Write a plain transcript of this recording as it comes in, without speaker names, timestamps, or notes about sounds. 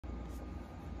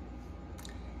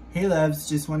Hey loves,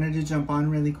 just wanted to jump on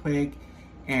really quick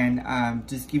and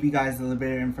just give you guys a little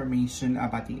bit of information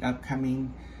about the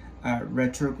upcoming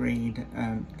retrograde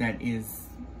that is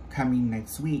coming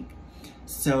next week.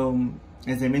 So,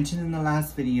 as I mentioned in the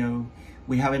last video,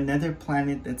 we have another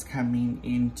planet that's coming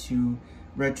into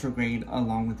retrograde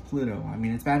along with Pluto. I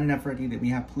mean, it's bad enough already that we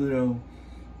have Pluto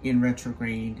in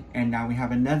retrograde, and now we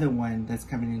have another one that's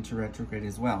coming into retrograde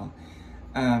as well.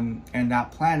 And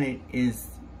that planet is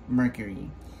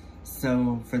Mercury.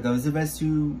 So for those of us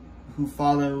who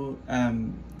follow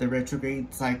the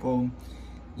retrograde cycle,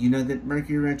 you know that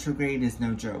Mercury retrograde is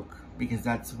no joke, because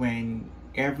that's when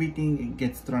everything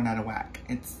gets thrown out of whack.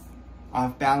 It's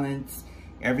off balance,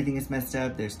 everything is messed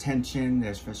up, there's tension,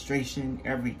 there's frustration,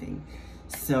 everything.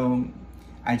 So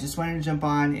I just wanted to jump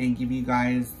on and give you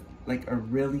guys like a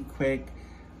really quick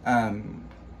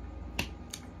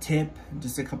tip,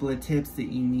 just a couple of tips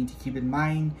that you need to keep in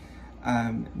mind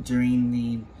during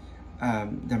the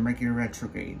Mercury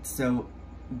retrograde. So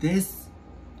this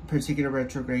particular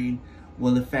retrograde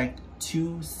will affect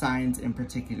two signs in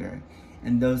particular,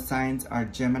 and those signs are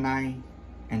Gemini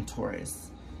and Taurus.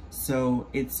 So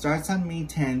it starts on May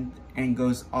 10th and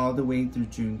goes all the way through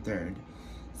June 3rd.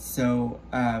 So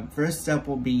first up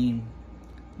will be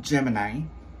Gemini,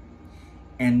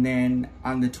 and then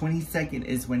on the 22nd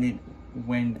is when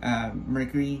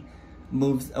Mercury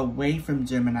moves away from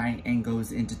Gemini and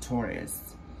goes into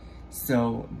Taurus.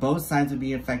 So both signs will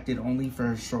be affected only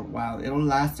for a short while. It'll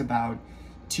last about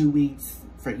 2 weeks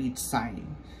for each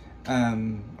sign,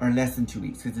 or less than 2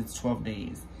 weeks because it's 12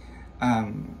 days.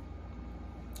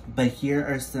 But here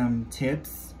are some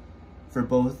tips for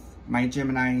both my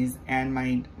Geminis and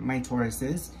my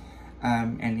Tauruses,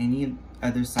 and any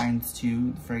other signs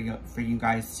too for you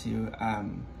guys to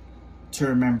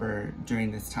remember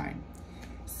during this time.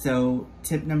 So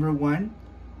tip number 1,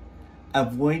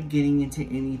 avoid getting into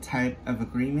any type of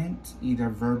agreement, either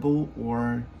verbal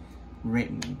or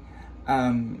written.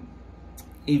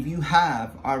 If you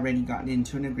have already gotten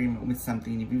into an agreement with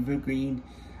something, if you've agreed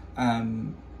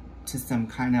to some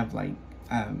kind of like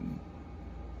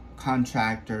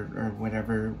contract or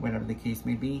whatever the case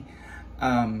may be,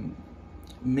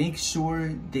 make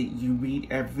sure that you read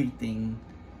everything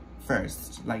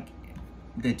first, like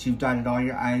that you've dotted all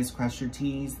your I's, crossed your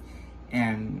T's,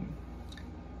 and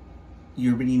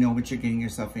you already know what you're getting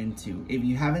yourself into. If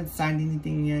you haven't signed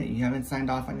anything yet, you haven't signed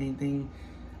off on anything,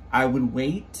 I would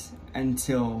wait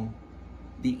until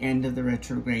the end of the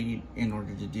retrograde in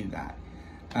order to do that.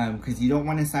 Because you don't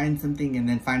want to sign something and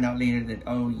then find out later that,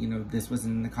 oh, you know, this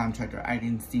wasn't in the contract, or I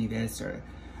didn't see this, or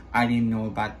I didn't know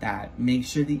about that. Make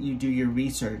sure that you do your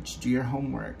research, do your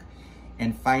homework,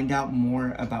 and find out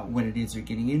more about what it is you're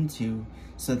getting into,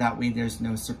 so that way there's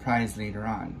no surprise later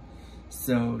on.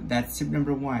 So that's tip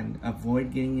number 1,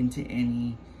 avoid getting into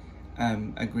any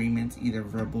agreements, either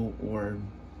verbal or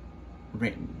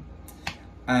written.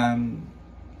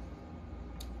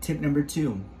 Tip number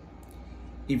 2,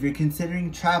 if you're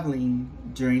considering traveling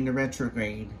during the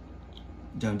retrograde,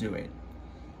 don't do it.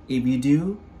 If you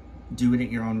do it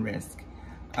at your own risk.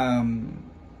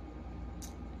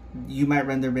 You might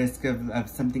run the risk of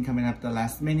something coming up at the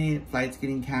last minute, flights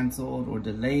getting canceled or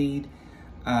delayed.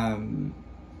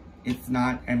 It's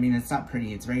not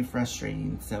pretty, it's very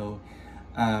frustrating. So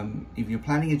if you're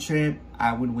planning a trip,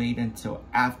 I would wait until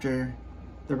after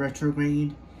the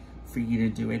retrograde for you to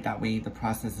do it. That way the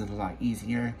process is a lot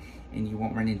easier and you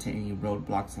won't run into any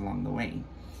roadblocks along the way.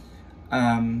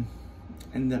 And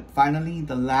finally,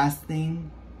 the last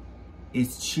thing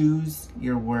is choose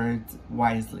your words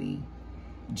wisely.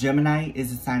 Gemini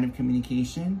is a sign of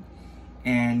communication,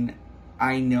 and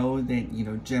I know that, you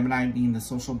know, Gemini being the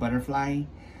social butterfly,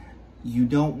 you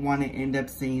don't want to end up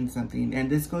saying something, and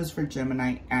this goes for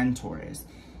Gemini and Taurus.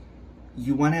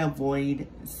 You want to avoid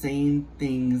saying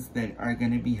things that are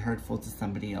going to be hurtful to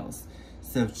somebody else.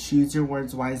 So choose your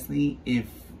words wisely. If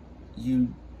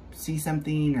you see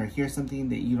something or hear something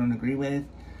that you don't agree with,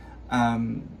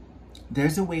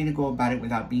 there's a way to go about it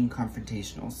without being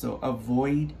confrontational. So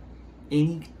avoid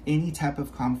any type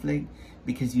of conflict,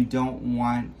 because you don't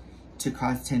want to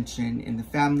cause tension in the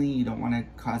family, you don't want to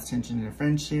cause tension in a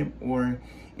friendship or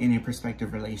in a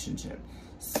prospective relationship.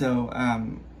 So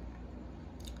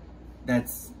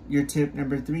that's your tip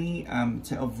number 3,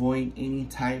 to avoid any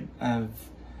type of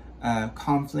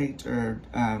conflict or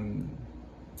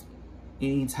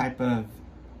any type of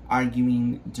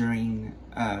arguing during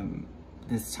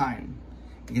this time,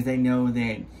 because I know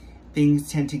that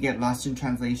things tend to get lost in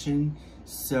translation.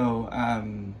 So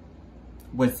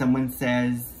what someone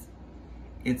says,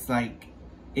 it's like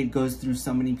it goes through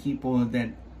so many people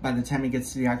that by the time it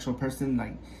gets to the actual person,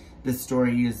 like the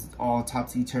story is all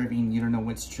topsy-turvy and you don't know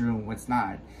what's true and what's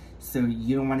not. So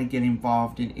you don't want to get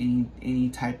involved in any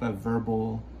type of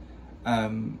verbal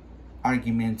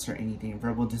arguments or anything,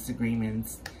 verbal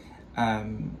disagreements,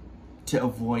 to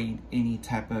avoid any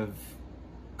type of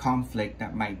conflict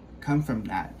that might come from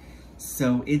that.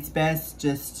 So it's best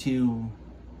just to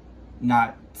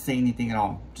not say anything at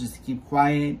all. Just keep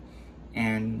quiet,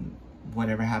 and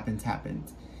whatever happens,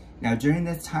 happens. Now, during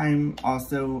this time,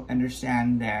 also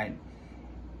understand that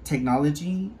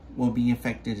technology will be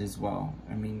affected as well.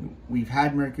 I mean, we've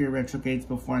had Mercury retrogrades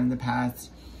before in the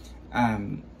past,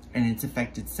 and it's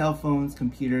affected cell phones,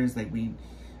 computers. Like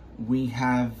we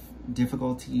have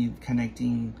difficulty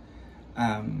connecting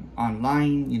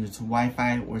online, you know, to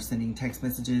Wi-Fi, or sending text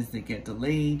messages that get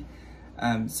delayed.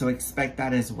 So expect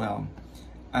that as well.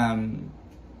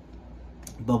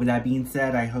 But with that being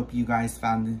said, I hope you guys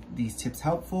found these tips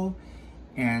helpful,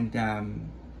 and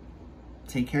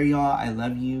take care, y'all. I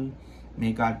love you.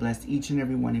 May God bless each and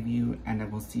every one of you, and I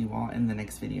will see you all in the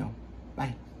next video.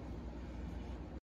 Bye.